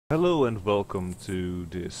Hello and welcome to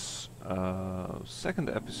this second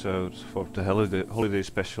episode for the holiday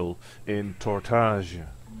special in Tortage.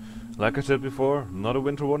 Like I said before, not a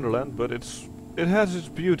winter wonderland, but it has its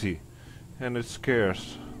beauty and its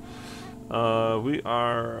scares. We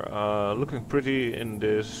are looking pretty in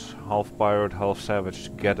this half pirate, half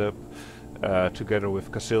savage getup, together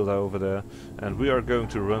with Casilda over there, and we are going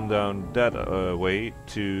to run down that way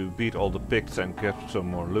to beat all the Picts and get some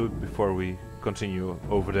more loot before we continue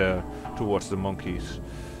over there towards the monkeys.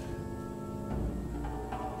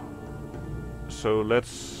 So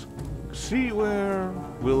let's see where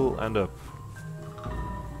we'll end up.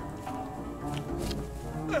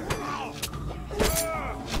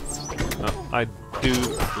 I do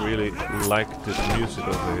really like this music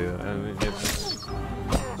over here. I mean,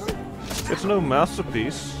 it's no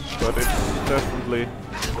masterpiece, but it's definitely,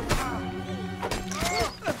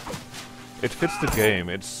 it fits the game.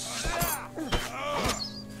 It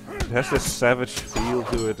has this savage feel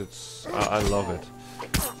to it. I love it.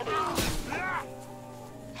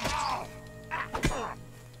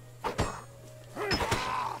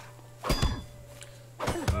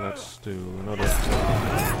 Let's do another.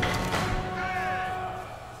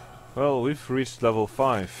 Well, we've reached level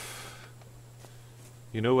 5.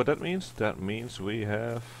 You know what that means? That means we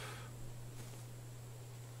have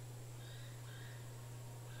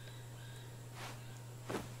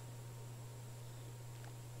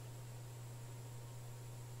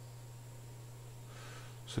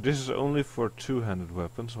so this is only for two-handed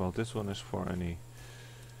weapons, while this one is for any.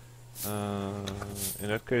 In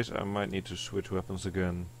that case I might need to switch weapons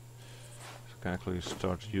again, so I can actually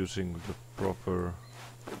start using the proper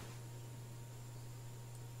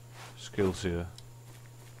skills here.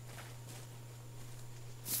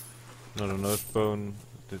 Another nose bone.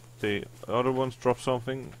 Did the other ones drop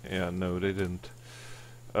something? Yeah, no, they didn't.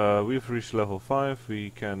 We've reached level 5. We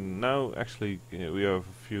can now actually we have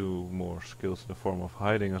a few more skills in the form of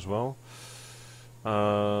hiding as well.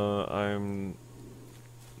 I'm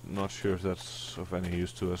not sure if that's of any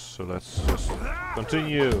use to us, so let's just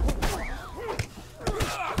continue.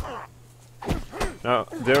 Now,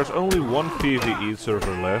 there's only one PvE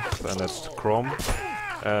server left, and that's Crom.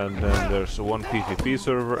 And then there's one PvP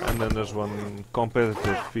server, and then there's one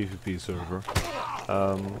competitive PvP server.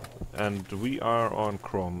 And we are on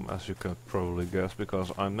Crom, as you can probably guess,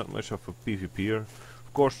 because I'm not much of a PvPer.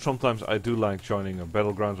 Of course, sometimes I do like joining a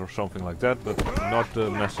battlegrounds or something like that, but not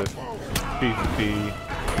the massive PvP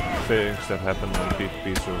things that happen on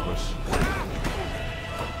PvP servers.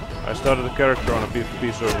 I started a character on a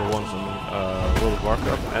PvP server once in World of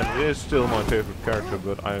Warcraft, and it is still my favorite character,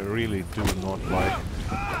 but I really do not like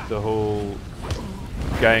the whole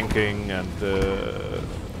ganking and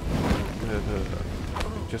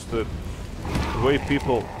just the way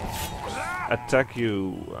people attack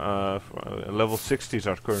you. Level 60s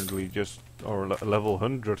are currently just, or level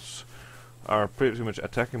 100s are pretty much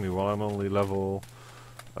attacking me while I'm only level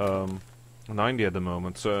 90 at the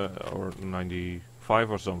moment, or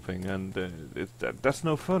 95 or something, and that's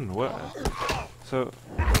no fun. So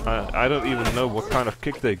I don't even know what kind of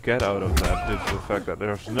kick they get out of that, due to the fact that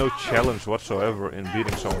there's no challenge whatsoever in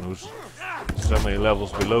beating someone who's so many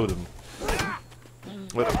levels below them.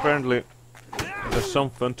 But apparently there's some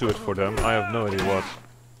fun to it for them. I have no idea what.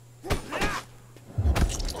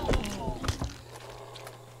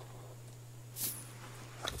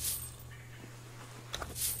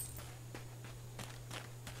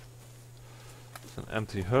 It's an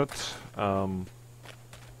empty hut.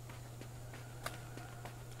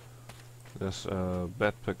 There's a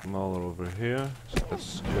backpack mauler over here, so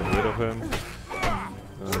let's get rid of him.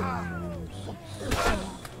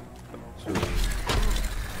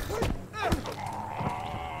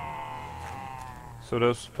 So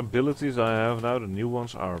those abilities I have now, the new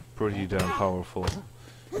ones, are pretty damn powerful,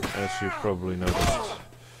 as you probably noticed.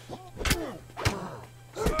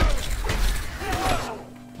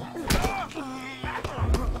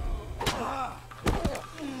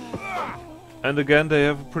 And again, they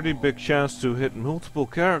have a pretty big chance to hit multiple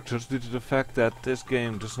characters due to the fact that this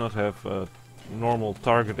game does not have a normal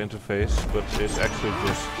target interface, but is actually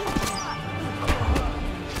just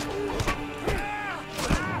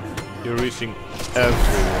you're reaching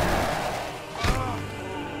everyone.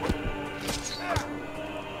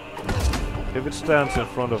 If it stands in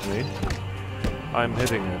front of me, I'm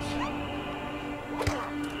hitting it.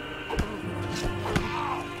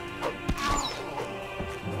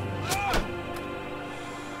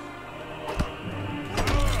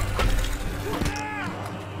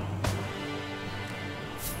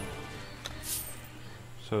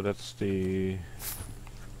 So that's the...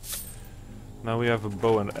 Now we have a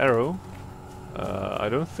bow and arrow. I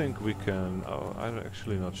don't think we can... Oh, I'm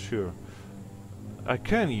actually not sure. I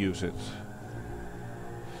can use it.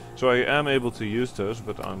 So I am able to use those,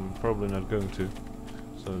 but I'm probably not going to.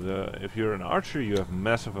 So if you're an archer, you have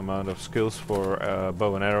massive amount of skills for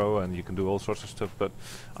bow and arrow, and you can do all sorts of stuff, but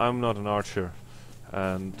I'm not an archer,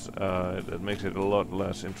 and it makes it a lot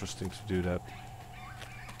less interesting to do that.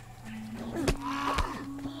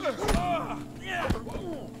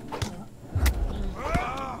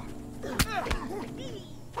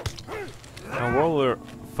 Now while we're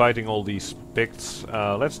fighting all these Picts,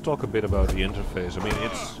 let's talk a bit about the interface. I mean,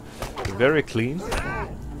 it's very clean.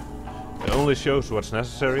 It only shows what's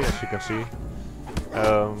necessary, as you can see.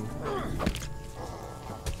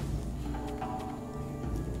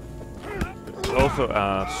 It also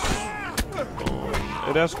adds...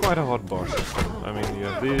 it has quite a hotbar system. I mean, you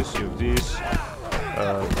have these, you have these.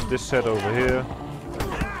 This set over here.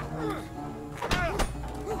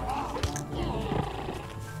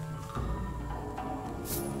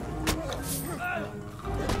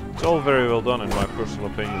 It's all very well done in my personal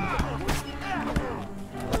opinion.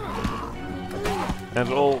 And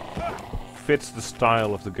it all fits the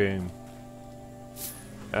style of the game.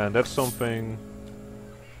 And that's something...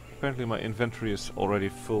 Apparently my inventory is already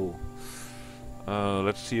full.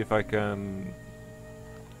 Let's see if I can...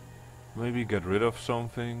 maybe get rid of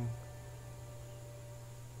something.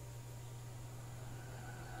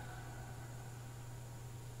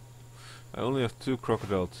 I only have 2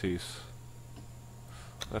 crocodile teeth.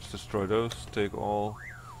 Let's destroy those, take all,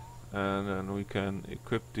 and then we can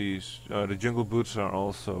equip these. The jungle boots are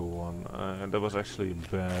also one, and that was actually a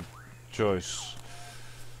bad choice.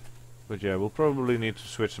 But yeah, we'll probably need to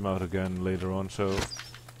switch them out again later on, so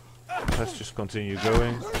let's just continue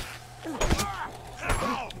going.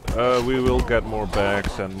 We will get more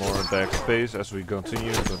bags and more bag space as we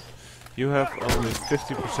continue, but you have only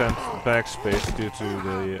 50% bag space due to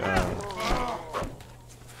the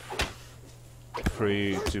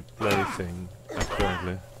free to play thing,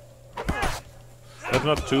 apparently. That's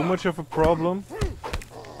not too much of a problem,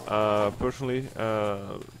 personally.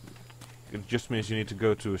 It just means you need to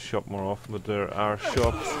go to a shop more often, but there are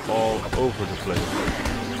shops all over the place.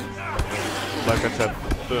 Like I said,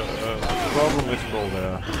 the problem is all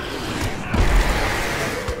there.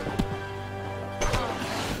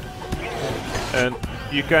 And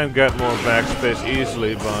you can get more bag space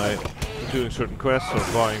easily by doing certain quests or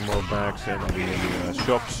buying more bags in the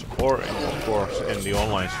shops, or of course in the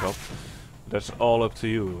online shop. That's all up to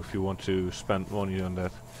you if you want to spend money on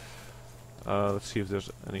that. Let's see if there's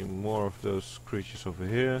any more of those creatures over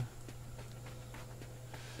here.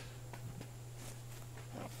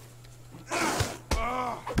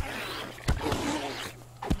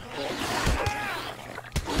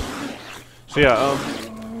 So yeah,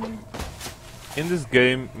 in this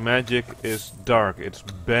game, magic is dark, it's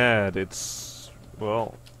bad, it's...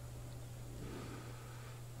 well...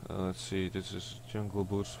 let's see, this is jungle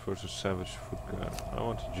boots versus savage foot guard. I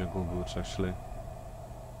want the jungle boots, actually.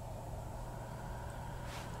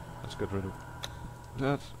 Let's get rid of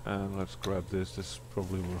that, and let's grab this, this is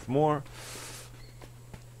probably worth more.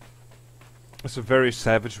 It's a very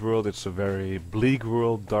savage world, it's a very bleak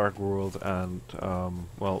world, dark world, and,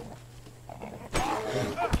 well...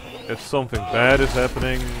 if something bad is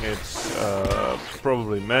happening, it's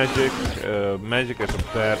probably magic. Magic is a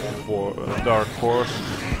bad for dark force.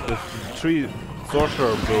 With 3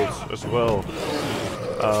 sorcerer builds as well.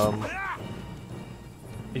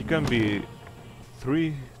 You can be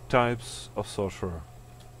 3 types of sorcerer.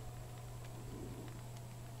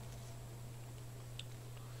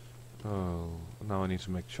 Oh, now I need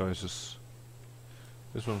to make choices.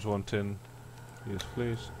 This one's 1 tin. Yes,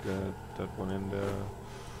 please. Get that one in there.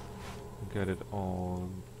 Get it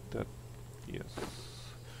on that. Yes.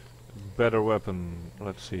 Better weapon.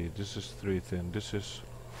 Let's see. This is 3 tin. This is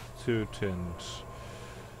 2 tins.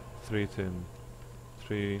 3 tin.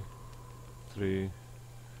 3. 3.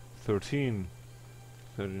 13.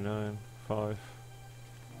 39. 5.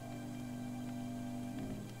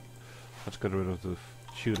 Let's get rid of the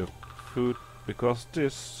shoot up food because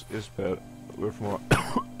this is better. Worth more.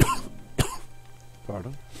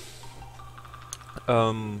 Pardon.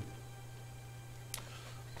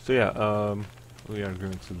 So yeah, we are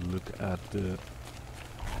going to look at the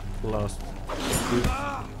last group.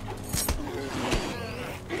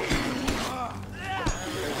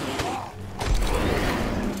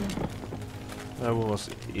 That one was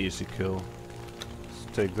an easy kill. Let's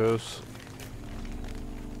take those.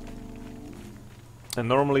 And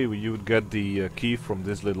normally you would get the key from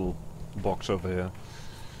this little box over here,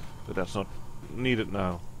 but that's not needed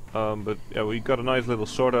now. But yeah, we got a nice little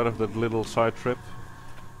sword out of that little side trip.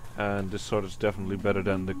 And this sword is definitely better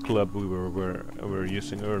than the club we were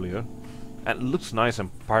using earlier. And it looks nice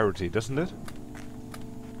and piratey, doesn't it?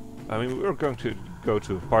 I mean, we're going to go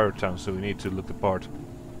to a pirate town, so we need to look the part.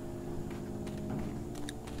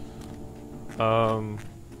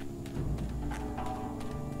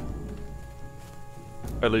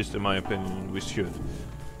 At least in my opinion, we should.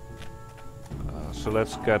 So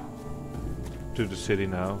let's get to the city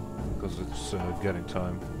now, because it's getting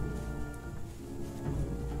time.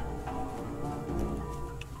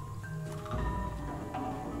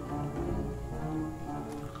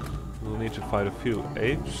 We'll need to fight a few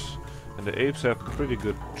apes, and the apes have pretty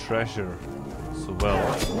good treasure as well.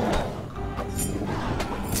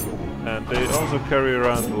 And they also carry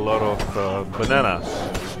around a lot of bananas.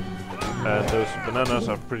 And those bananas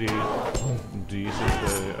are pretty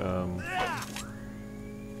decent.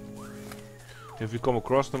 If you come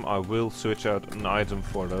across them, I will switch out an item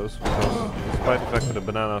for those, because despite the fact that the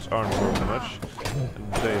bananas aren't worth much,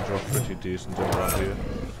 they drop pretty decent around here.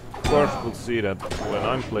 Of course, we'll see that when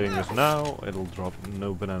I'm playing this now, it'll drop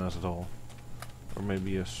no bananas at all. Or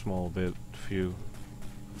maybe a small bit, few.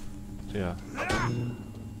 So yeah.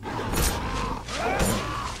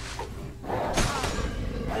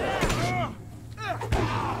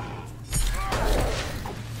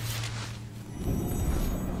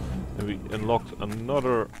 And we unlocked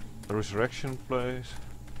another resurrection place.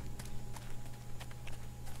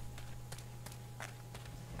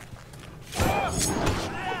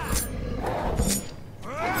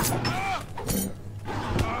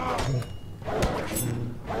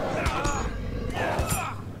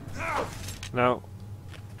 Now,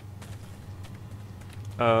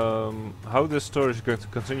 how this story is going to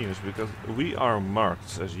continue is because we are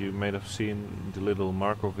marked, as you may have seen the little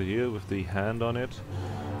mark over here with the hand on it.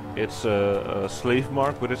 It's a slave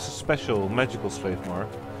mark, but it's a special magical slave mark.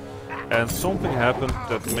 And something happened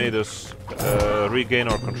that made us regain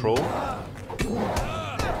our control.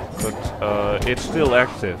 But it's still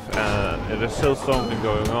active, and there's still something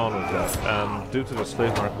going on with that. And due to the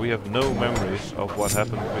slave mark, we have no memories of what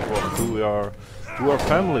happened before, who we are, who our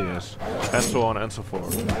family is, and so on and so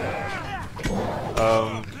forth.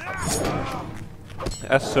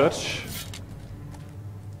 As such,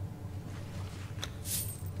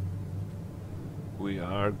 we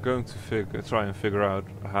are going to try and figure out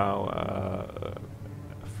how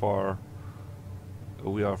far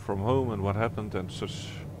we are from home and what happened and such.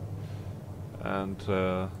 And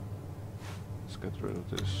let's get rid of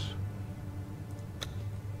this.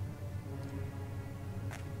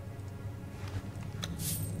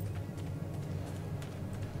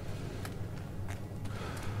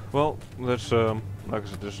 Well, there's like I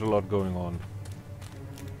said, there's a lot going on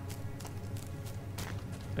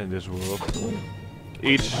in this world.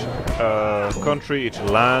 Each country, each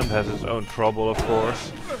land has its own trouble, of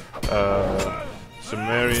course.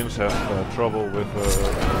 Sumerians have trouble with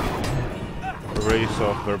a race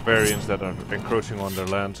of barbarians that are encroaching on their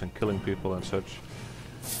lands and killing people and such.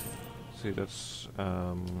 See, that's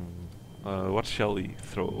what shall we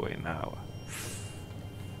throw away now?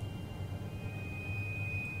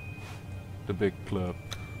 The big club,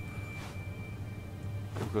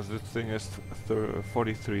 because this thing is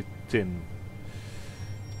 43 tin.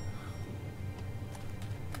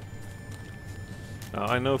 Now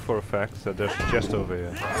I know for a fact that there's a chest over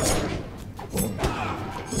here.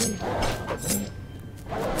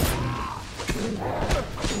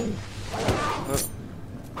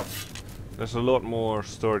 There's a lot more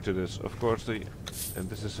story to this. Of course, and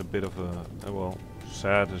this is a bit of a well,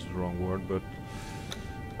 sad is the wrong word, but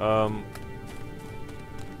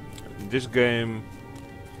this game,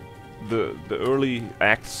 the early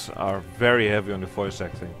acts are very heavy on the voice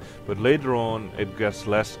acting, but later on it gets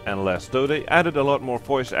less and less. Though they added a lot more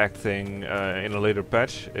voice acting in a later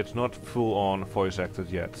patch, it's not full on voice acted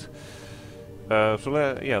yet.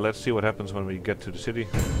 So yeah, let's see what happens when we get to the city.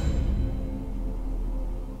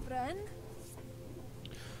 Friend?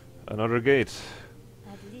 Another gate.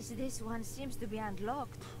 At least this one seems to be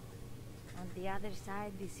unlocked. On the other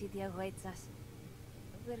side, the city awaits us.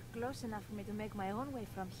 We're close enough for me to make my own way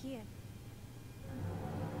from here. A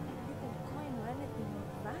little coin or anything of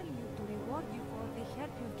value to reward you for the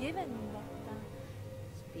help you've given me, but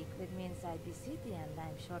speak with me inside the city and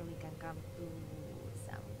I'm sure we can come to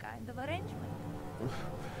some kind of arrangement.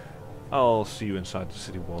 I'll see you inside the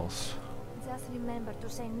city walls. Just remember to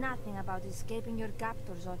say nothing about escaping your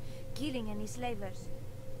captors or killing any slavers.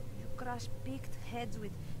 You crush Pict heads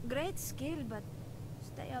with great skill, but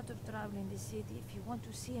stay out of trouble in the city if you want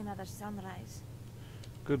to see another sunrise.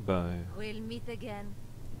 Goodbye. We'll meet again.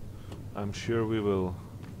 I'm sure we will.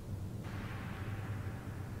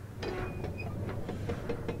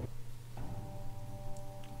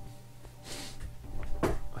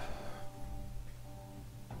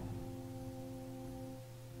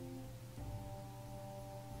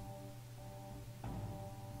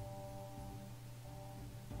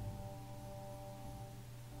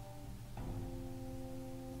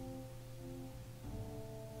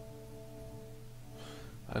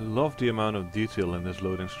 I love the amount of detail in this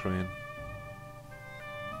loading screen.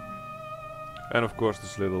 And of course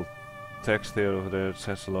this little text there over there, it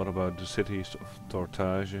says a lot about the cities of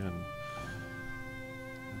Tortage, and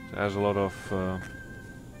it has a lot of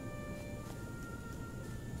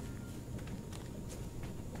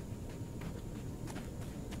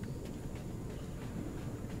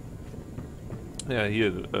yeah,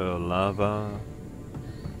 here lava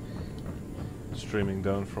streaming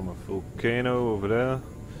down from a volcano over there,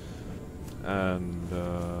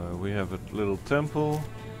 and we have a little temple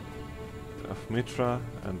of Mitra,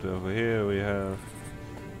 and over here we have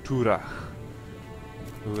Tortage,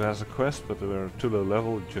 who has a quest, but we're too low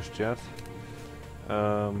level just yet.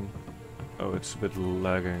 Oh, it's a bit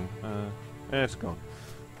lagging. Yeah, it's gone.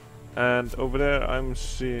 And over there I'm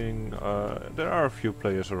seeing there are a few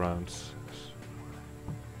players around.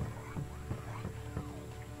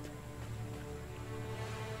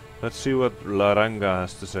 Let's see what Laranga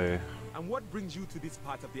has to say. And what brings you to this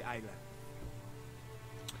part of the island?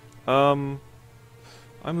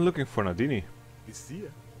 I'm looking for Nadini. You see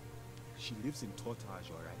her? She lives in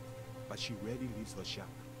Tortage, alright, but she rarely leaves her shop.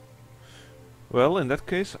 Well, in that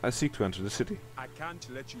case, I seek to enter the city. I can't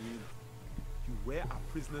let you in. You wear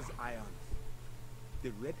a prisoner's irons.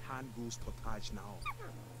 The Red Hand rules Tortage now.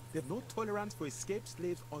 They've no tolerance for escaped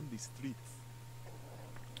slaves on the streets.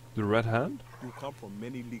 The Red Hand? You come from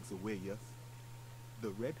many leagues away, yes? The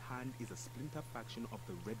Red Hand is a splinter faction of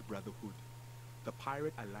the Red Brotherhood, the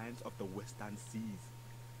pirate alliance of the Western Seas.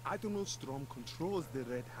 Admiral Storm controls the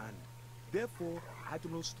Red Hand. Therefore,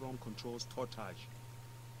 Admiral Storm controls Tortage.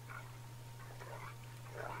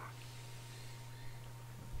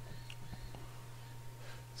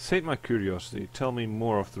 Sate my curiosity. Tell me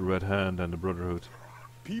more of the Red Hand and the Brotherhood.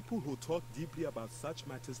 People who talk deeply about such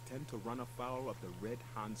matters tend to run afoul of the Red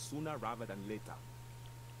Hand sooner rather than later.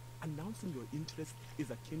 Announcing your interest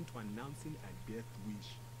is akin to announcing a death wish.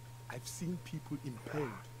 I've seen people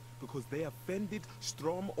impaled because they offended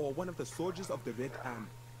Storm or one of the soldiers of the Red Hand.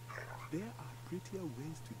 There are prettier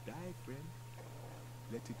ways to die, friend.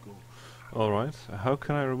 Let it go. Alright, how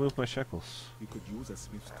can I remove my shackles? You could use a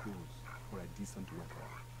smith's tools or a decent weapon,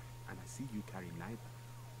 and I see you carry neither.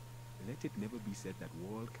 Let it never be said that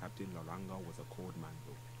World Captain Laranga was a cold man,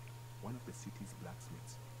 though. One of the city's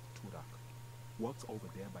blacksmiths, Tortage, works over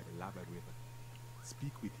there by the lava river.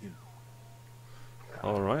 Speak with him.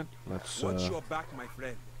 Alright, let's Watch your back, my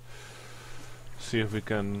friend. see if we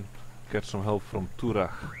can get some help from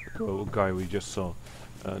Tortage, the guy we just saw.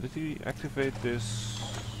 Did he activate this?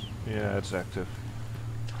 Yeah, it's active.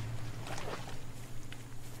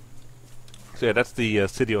 So yeah, that's the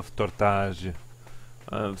city of Tortage.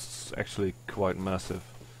 It's actually quite massive.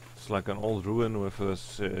 It's like an old ruin with a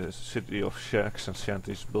city of shacks and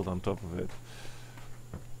shanties built on top of it.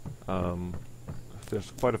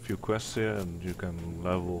 There's quite a few quests here, and you can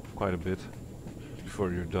level quite a bit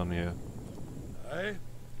before you're done here. Aye?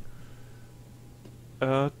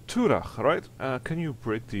 Tortage, right? Can you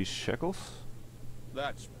break these shackles?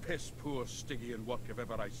 That's piss poor Stygian work if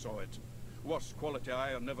ever I saw it. Worst quality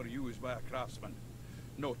iron never used by a craftsman.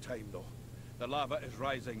 No time though. The lava is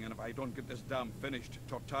rising, and if I don't get this dam finished,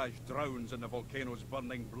 Tortage drowns in the volcano's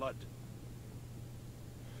burning blood.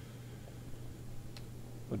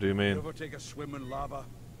 What do you mean? You ever take a swim in lava?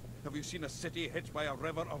 Have you seen a city hit by a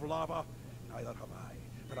river of lava? Neither have I,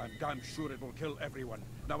 but I'm damn sure it will kill everyone.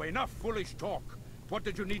 Now enough foolish talk! What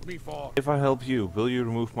did you need me for? If I help you, will you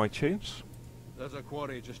remove my chains? There's a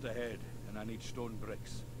quarry just ahead, and I need stone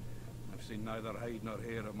bricks. I've seen neither hide nor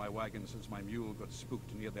hair of my wagon since my mule got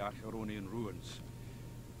spooked near the Acheronian ruins.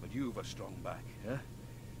 But you've a strong back, eh?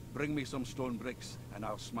 Bring me some stone bricks, and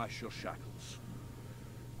I'll smash your shackles.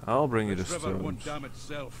 I'll bring you the This river won't stones. dam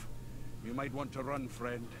itself. You might want to run,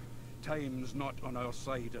 friend. Time's not on our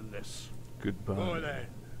side in this. Goodbye. Go then.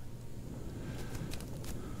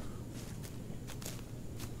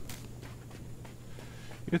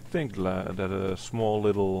 You'd think that a small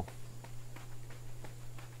little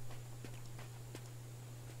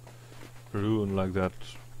ruin like that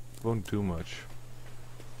won't do much.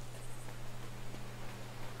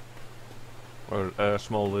 Or a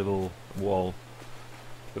small little wall.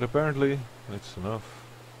 But apparently it's enough.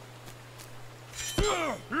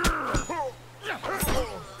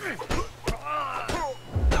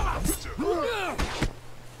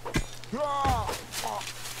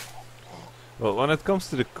 Well, when it comes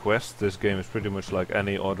to the quest, this game is pretty much like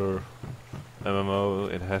any other MMO.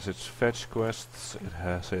 It has its fetch quests, it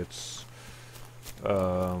has its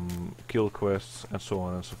kill quests, and so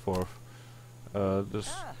on and so forth. The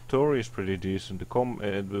story is pretty decent. The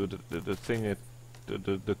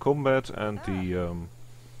combat and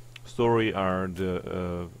story are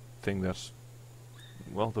the thing that's,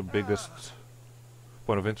 well, the biggest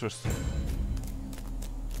point of interest.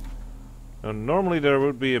 Now, normally there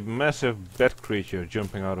would be a massive bat creature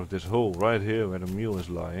jumping out of this hole right here where the mule is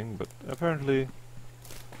lying, but apparently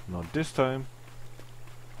not this time.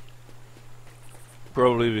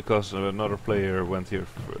 Probably because another player went here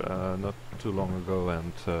not too long ago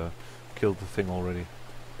and killed the thing already.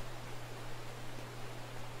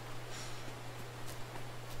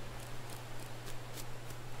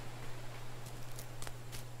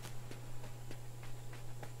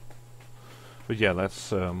 But yeah,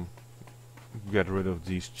 let's get rid of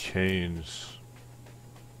these chains.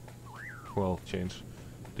 Well, chains.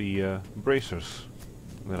 The bracers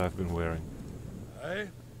that I've been wearing. Eh?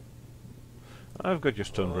 I've got your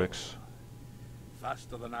stone bricks.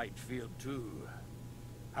 Faster than I'd feel too.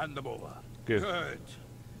 Hand them over. Give. Good.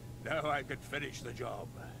 Now I can finish the job.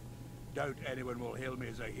 Doubt anyone will hail me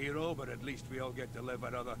as a hero, but at least we all get to live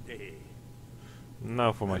another day.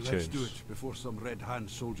 Now for my Let's chains. do it before some red hand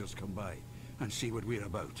soldiers come by and see what we're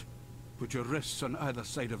about. Put your wrists on either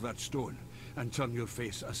side of that stone and turn your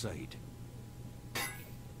face aside.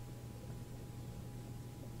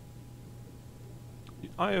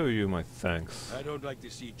 I owe you my thanks. I don't like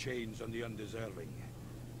to see chains on the undeserving.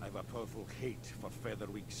 I've a powerful hate for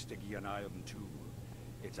featherweak, Stygian iron too.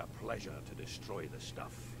 It's a pleasure to destroy the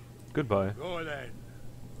stuff. Goodbye. Go then.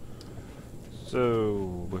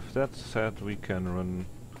 So, with that said, we can run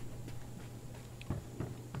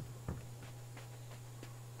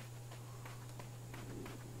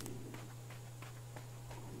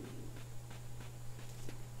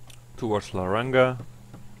towards Laranga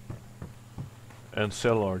and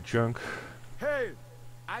sell our junk. Hey,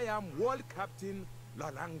 I am World Captain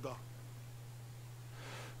Laranga.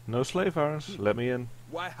 No slave irons, let me in.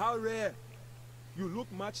 Why, how rare! You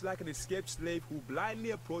look much like an escaped slave who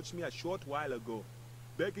blindly approached me a short while ago,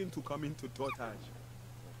 begging to come into Tortage.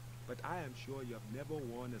 But I am sure you have never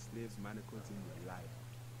worn a slave's manacles in your life.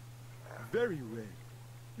 Very rare.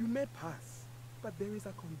 You may pass, but there is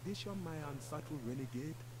a condition, my unsubtle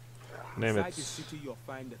renegade. Name Inside it. the city, you'll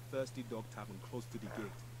find a thirsty dog tavern close to the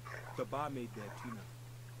gate. The barmaid there, Tina.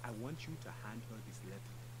 I want you to hand her this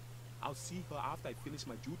letter. I'll see her after I finish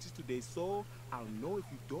my duties today, so I'll know if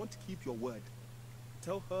you don't keep your word.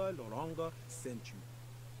 Tell her Loranga sent you,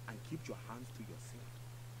 and keep your hands to yourself.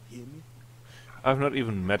 Hear me? I've not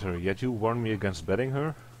even met her, yet you warn me against betting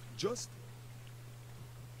her? Just,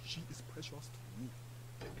 she is precious to me.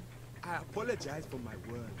 I apologize for my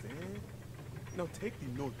words, eh? Now take the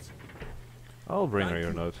note. I'll bring her Thank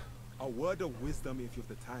your you. note. A word of wisdom if you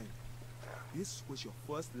have the time. This was your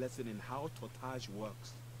first lesson in how Tortage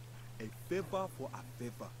works. A favor for a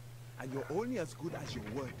favor, and you're only as good as your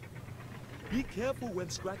word. Be careful when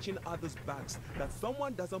scratching others' backs that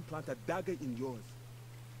someone doesn't plant a dagger in yours.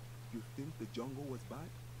 You think the jungle was bad?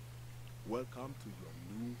 Welcome to your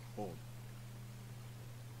new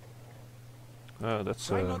home. That's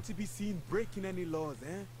Try not to be seen breaking any laws,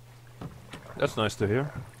 eh? that's nice to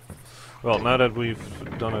hear. Well, now that we've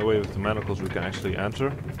done away with the manacles, we can actually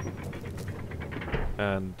enter.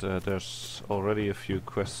 And there's already a few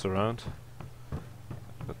quests around.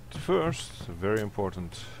 But first, very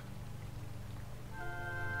important,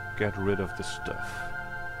 get rid of the stuff.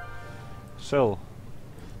 Sell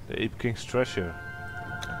the Ape King's treasure.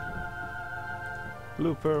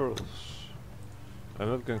 Blue pearls. I'm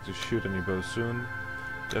not going to shoot any bows soon.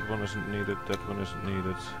 That one isn't needed, that one isn't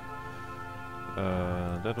needed.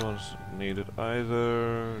 That one's needed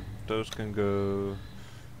either. Those can go.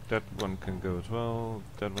 That one can go as well.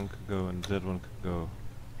 That one can go and that one can go.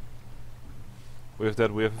 With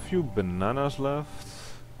that we have a few bananas left.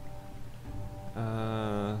 Do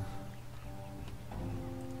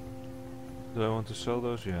I want to sell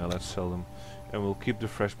those? Yeah, let's sell them. And we'll keep the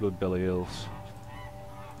fresh blood belly ales.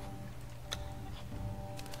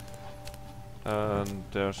 And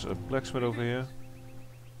there's a blacksmith over here.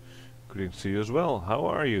 Greetings to you as well. How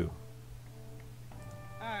are you?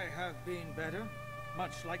 I have been better,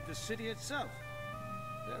 much like the city itself.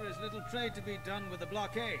 There is little trade to be done with the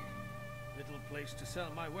blockade, little place to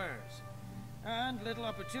sell my wares, and little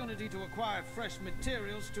opportunity to acquire fresh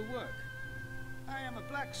materials to work. I am a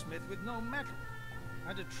blacksmith with no metal,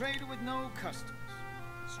 and a trader with no customs.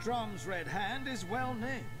 Strom's Red Hand is well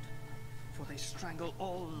named, for they strangle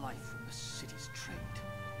all life from the city's trade.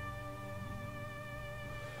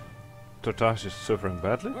 Tortage is suffering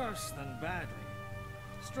badly? Worse than badly.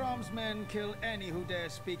 Strom's men kill any who dare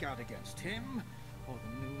speak out against him or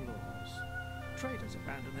the new laws. Traders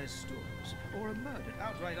abandon their stores or are murdered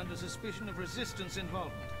outright under suspicion of resistance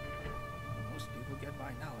involvement. Most people get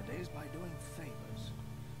by nowadays by doing favors.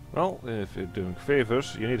 Well, if you're doing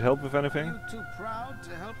favors, you need help with anything? You too proud to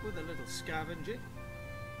help with a little scavenging?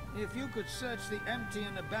 If you could search the empty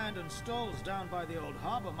and abandoned stalls down by the old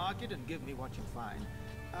harbor market and give me what you find,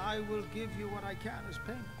 I will give you what I can as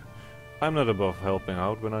payment. I'm not above helping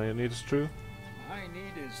out when I need is true. My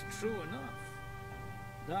need is true enough.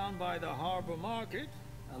 Down by the harbor market,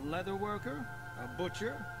 a leather worker, a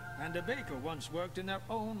butcher, and a baker once worked in their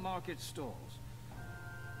own market stalls.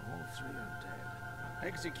 All three are dead,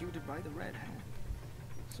 executed by the Red Hand.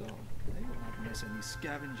 So, they will not miss any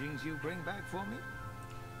scavengings you bring back for me.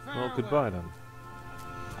 Well, goodbye then.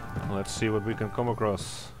 Let's see what we can come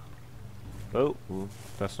across. Oh, ooh,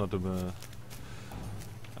 that's not the...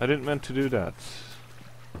 I didn't meant to do that.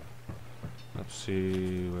 Let's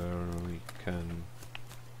see where we can...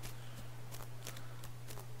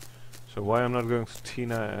 So why I'm not going to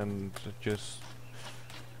Tina and just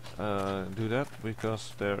do that?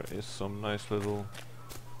 Because there is some nice little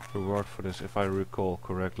reward for this, if I recall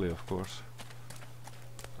correctly, of course.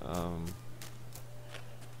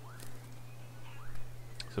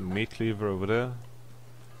 It's a meat cleaver over there,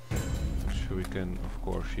 which we can of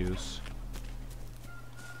course use.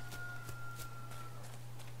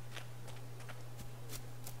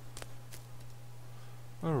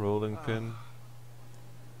 A rolling pin.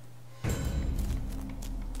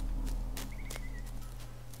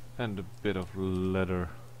 And a bit of leather.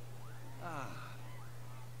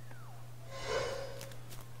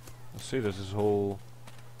 See, there's this whole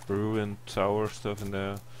ruined tower stuff in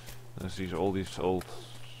there. There's all these old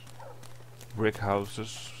brick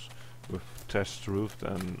houses with thatched roofs,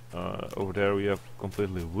 and over there we have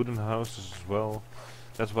completely wooden houses as well.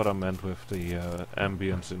 That's what I meant with the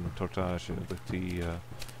ambience in Tortage, with the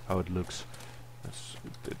how it looks.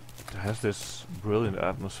 It has this brilliant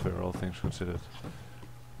atmosphere, all things considered.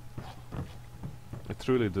 It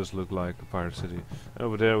truly does look like a pirate city. And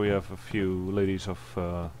over there we have a few ladies of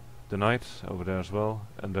the night, over there as well,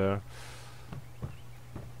 and there.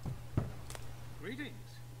 Greetings.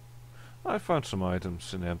 I found some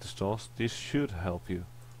items in the empty stalls. These should help you.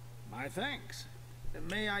 My thanks.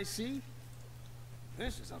 May I see?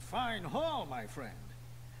 This is a fine haul, my friend.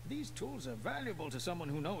 These tools are valuable to someone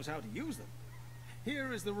who knows how to use them.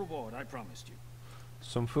 Here is the reward I promised you.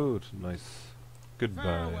 Some food, nice.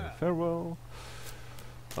 Goodbye. Farewell.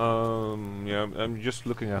 Yeah, I'm just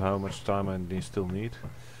looking at how much time I still need.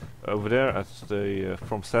 Over there, at the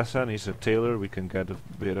from Sassan, he's a tailor. We can get a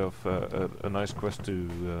bit of a nice quest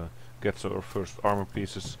to get our first armor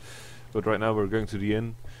pieces. But right now we're going to the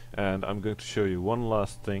inn, and I'm going to show you one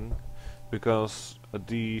last thing, because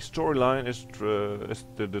the storyline is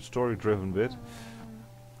the story-driven bit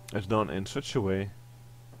is done in such a way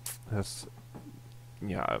as,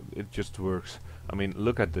 yeah, it just works. I mean,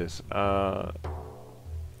 look at this.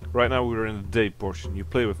 Right now we're in the day portion. You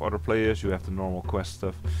play with other players, you have the normal quest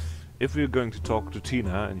stuff. If we're going to talk to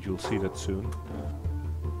Tina, and you'll see that soon,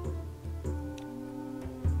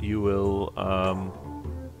 you will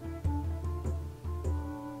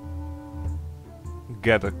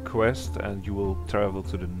get a quest, and you will travel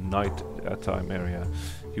to the night time area.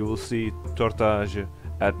 You will see Tortage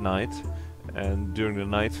at night, and during the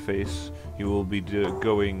night phase you will be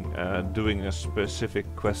doing a specific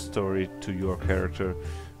quest story to your character,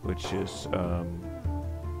 which is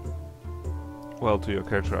well, to your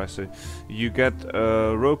character I say. You get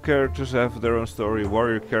rogue characters have their own story,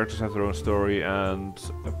 warrior characters have their own story, and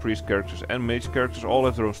priest characters and mage characters all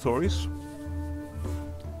have their own stories.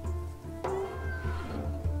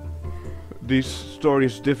 These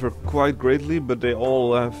stories differ quite greatly, but they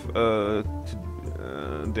all have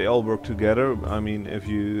they all work together. I mean, if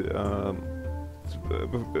you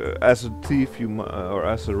as a thief, or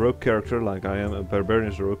as a rogue character, like I am, a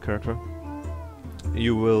barbarian is a rogue character,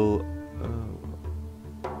 you will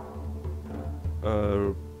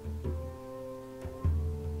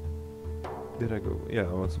did I go? Yeah,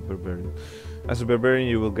 I was a barbarian. As a barbarian,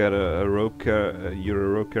 you will get a rogue. You're a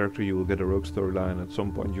rogue character. You will get a rogue storyline. At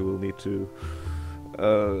some point, you will need to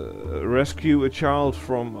rescue a child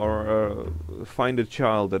from, or find a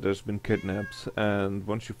child that has been kidnapped. And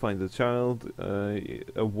once you find the child,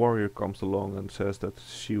 a warrior comes along and says that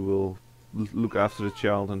she will look after the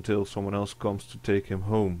child until someone else comes to take him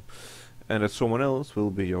home. And that someone else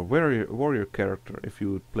will be your warrior character if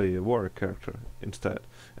you would play a warrior character instead,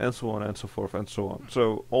 and so on and so forth and so on.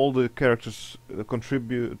 So all the characters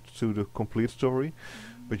contribute to the complete story,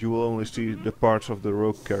 but you will only see the parts of the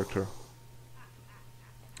rogue character.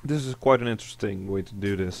 This is quite an interesting way to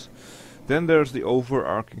do this. Then there's the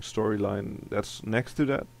overarching storyline that's next to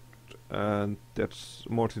that, and that's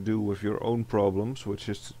more to do with your own problems, which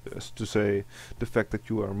is to say the fact that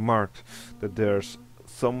you are marked, that there's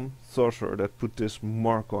some sorcerer that put this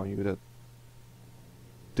mark on you, that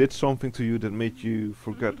did something to you that made you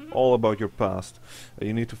forget all about your past.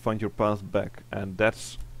 You need to find your past back, and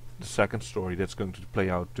that's the second story that's going to play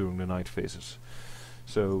out during the night phases.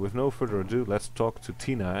 So with no further ado, let's talk to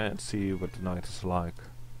Tina and see what the night is like.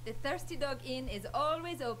 The Thirsty Dog Inn is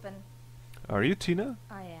always open. Are you Tina?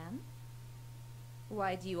 I am.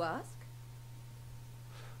 Why do you ask?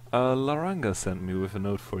 Laranga sent me with a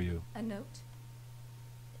note for you. A note?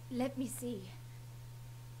 Let me see.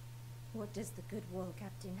 What does the good wall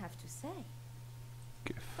captain have to say?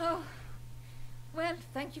 Give. Oh, well,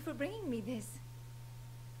 thank you for bringing me this.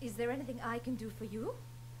 Is there anything I can do for you?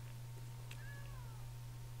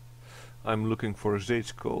 I'm looking for a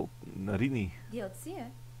sage called Narini. The old seer.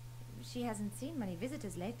 She hasn't seen many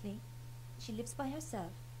visitors lately. She lives by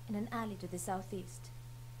herself in an alley to the southeast.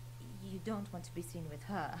 You don't want to be seen with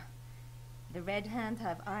her. The Red Hand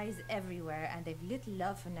have eyes everywhere, and they've little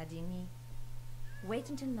love for Nadini. Wait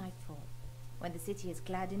until nightfall, when the city is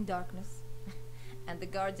clad in darkness, and the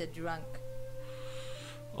guards are drunk.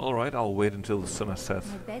 Alright, I'll wait until the sun has set.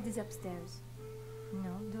 My bed is upstairs.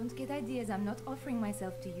 No, don't get ideas. I'm not offering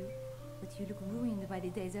myself to you, but you look ruined by the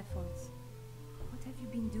day's efforts. What have you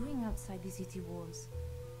been doing outside the city walls?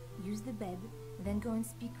 Use the bed, then go and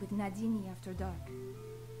speak with Nadini after dark.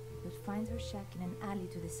 You'll find her shack in an alley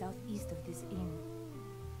to the southeast of this inn.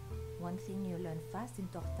 One thing you'll learn fast in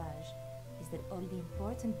Tortage is that all the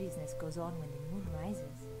important business goes on when the moon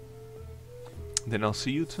rises. Then I'll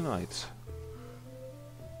see you tonight.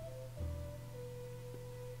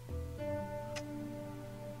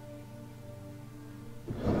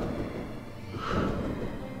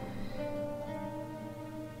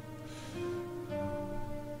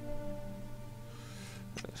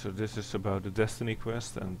 So this is about the Destiny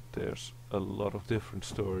quest, and there's a lot of different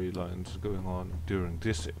storylines going on during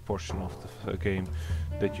this portion of the game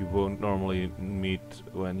that you won't normally meet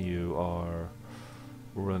when you are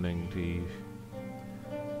running the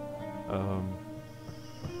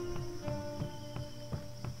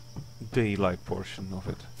daylight portion of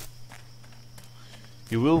it.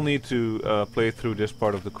 You will need to play through this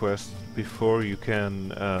part of the quest before you can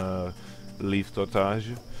leave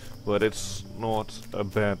Tortage. But it's not a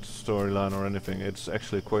bad storyline or anything. It's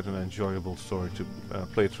actually quite an enjoyable story to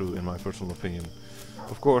play through, in my personal opinion.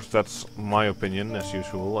 Of course, that's my opinion, as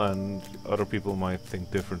usual, and other people might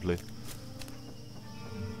think differently.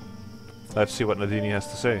 Let's see what Nadini has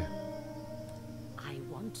to say. I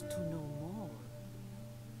want to know more.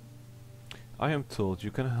 I am told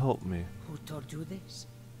you can help me. Who told you this?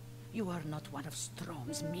 You are not one of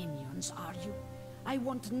Strom's minions, are you? I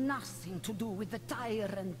want nothing to do with the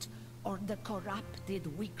tyrant or the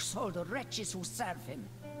corrupted, weak-souled wretches who serve him.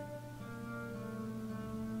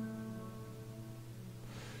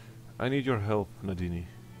 I need your help, Nadini.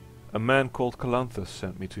 A man called Calanthus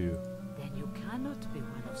sent me to you. Then you cannot be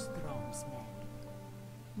one of Strom's men.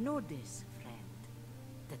 Know this, friend.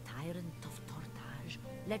 The tyrant of Tortage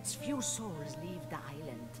lets few souls leave the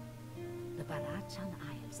island. The Barachan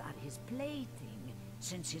Isles are his plaything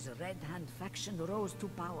since his Red Hand faction rose to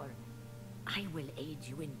power. I will aid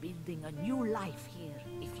you in building a new life here,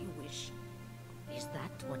 if you wish. Is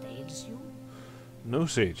that what ails you? No,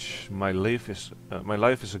 Sage. My life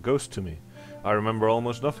is a ghost to me. I remember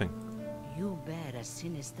almost nothing. You bear a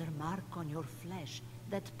sinister mark on your flesh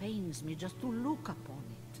that pains me just to look upon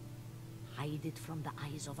it. Hide it from the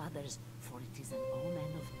eyes of others, for it is an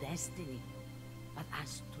omen of destiny. But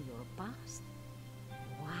as to your past,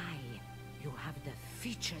 why, you have the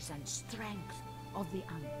features and strength of the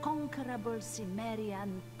unconquerable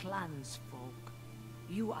Cimmerian clansfolk.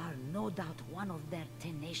 You are no doubt one of their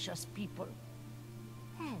tenacious people.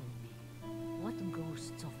 Tell me, what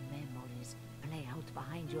ghosts of memories play out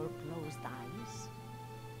behind your closed eyes?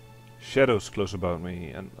 Shadows close about me,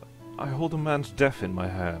 and I hold a man's death in my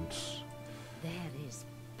hands. There is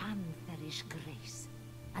pantherish grace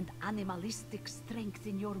and animalistic strength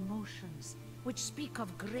in your motions, which speak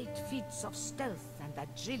of great feats of stealth and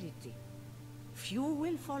agility. Few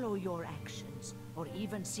will follow your actions, or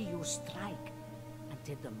even see you strike,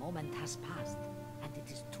 until the moment has passed, and it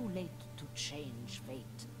is too late to change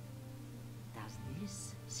fate. Does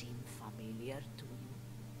this seem familiar to you?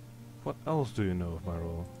 What else do you know of my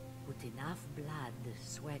role? Put enough blood,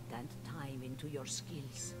 sweat, and time into your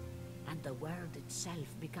skills, and the world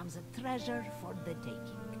itself becomes a treasure for the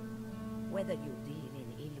taking. Whether you deal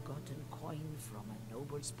in ill-gotten coin from a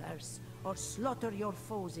noble's purse, or slaughter your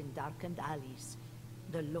foes in darkened alleys,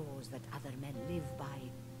 the laws that other men live by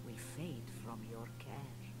will fade from your care.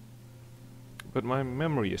 But my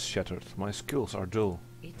memory is shattered. My skills are dull.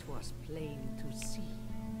 It was plain to see.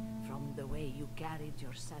 From from the way you carried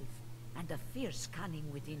yourself and the fierce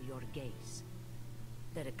cunning within your gaze.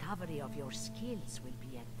 The recovery of your skills will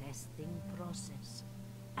be a testing process,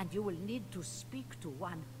 and you will need to speak to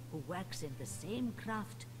one who works in the same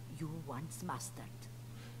craft you once mastered.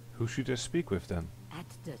 Who should I speak with then? At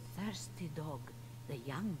the Thirsty Dog, the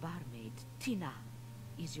young barmaid, Tina,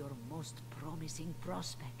 is your most promising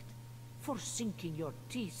prospect for sinking your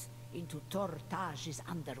teeth into Tortage's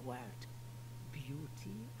underworld.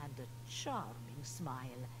 Beauty and a charming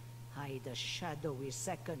smile hide a shadowy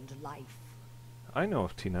second life. I know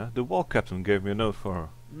of Tina. The wall captain gave me a note for her.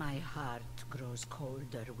 My heart grows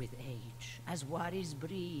colder with age, as worries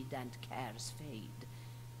breed and cares fade.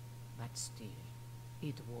 But still,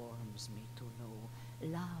 it warms me to know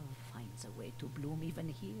love finds a way to bloom even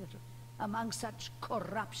here, among such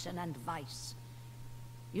corruption and vice.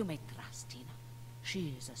 You may trust Tina.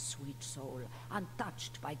 She is a sweet soul,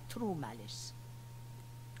 untouched by true malice.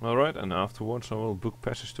 Alright, and afterwards I will book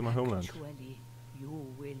passage to my homeland. Actually,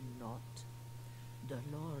 you will not. The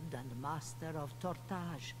Lord and Master of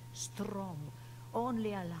Tortage, Strom,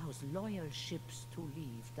 only allows loyal ships to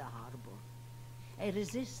leave the harbor. A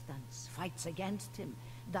resistance fights against him,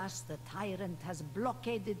 thus the tyrant has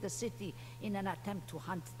blockaded the city in an attempt to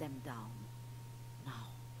hunt them down. Now,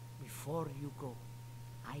 before you go,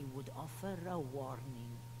 I would offer a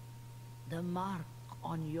warning. The mark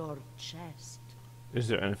on your chest. Is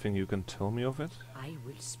there anything you can tell me of it? I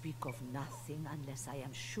will speak of nothing unless I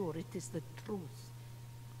am sure it is the truth.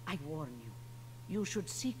 I warn you, you should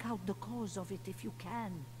seek out the cause of it if you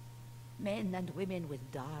can. Men and women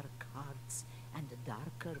with dark hearts and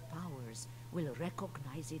darker powers will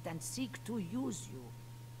recognize it and seek to use you.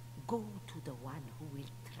 Go to the one who will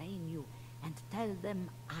train you and tell them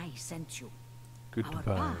I sent you. Goodbye.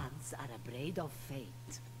 Our paths are a braid of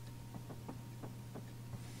fate.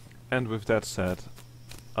 And with that said,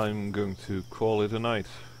 I'm going to call it a night.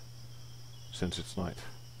 Since it's night.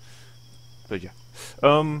 But yeah.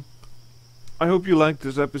 I hope you liked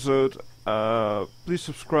this episode. Please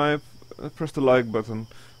subscribe, press the like button,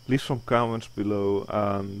 leave some comments below,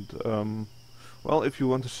 and well, if you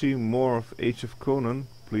want to see more of Age of Conan,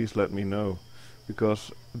 please let me know,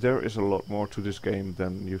 because there is a lot more to this game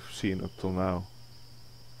than you've seen up till now.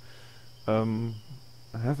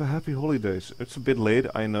 Have a happy holidays. It's a bit late,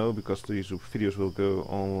 I know, because these videos will go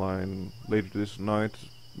online later this night,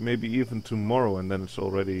 maybe even tomorrow, and then it's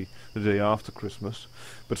already the day after Christmas.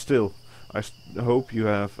 But still, I hope you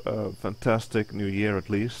have a fantastic new year at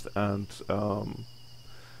least, and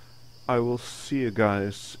I will see you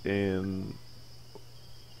guys in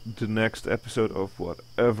the next episode of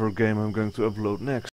whatever game I'm going to upload next.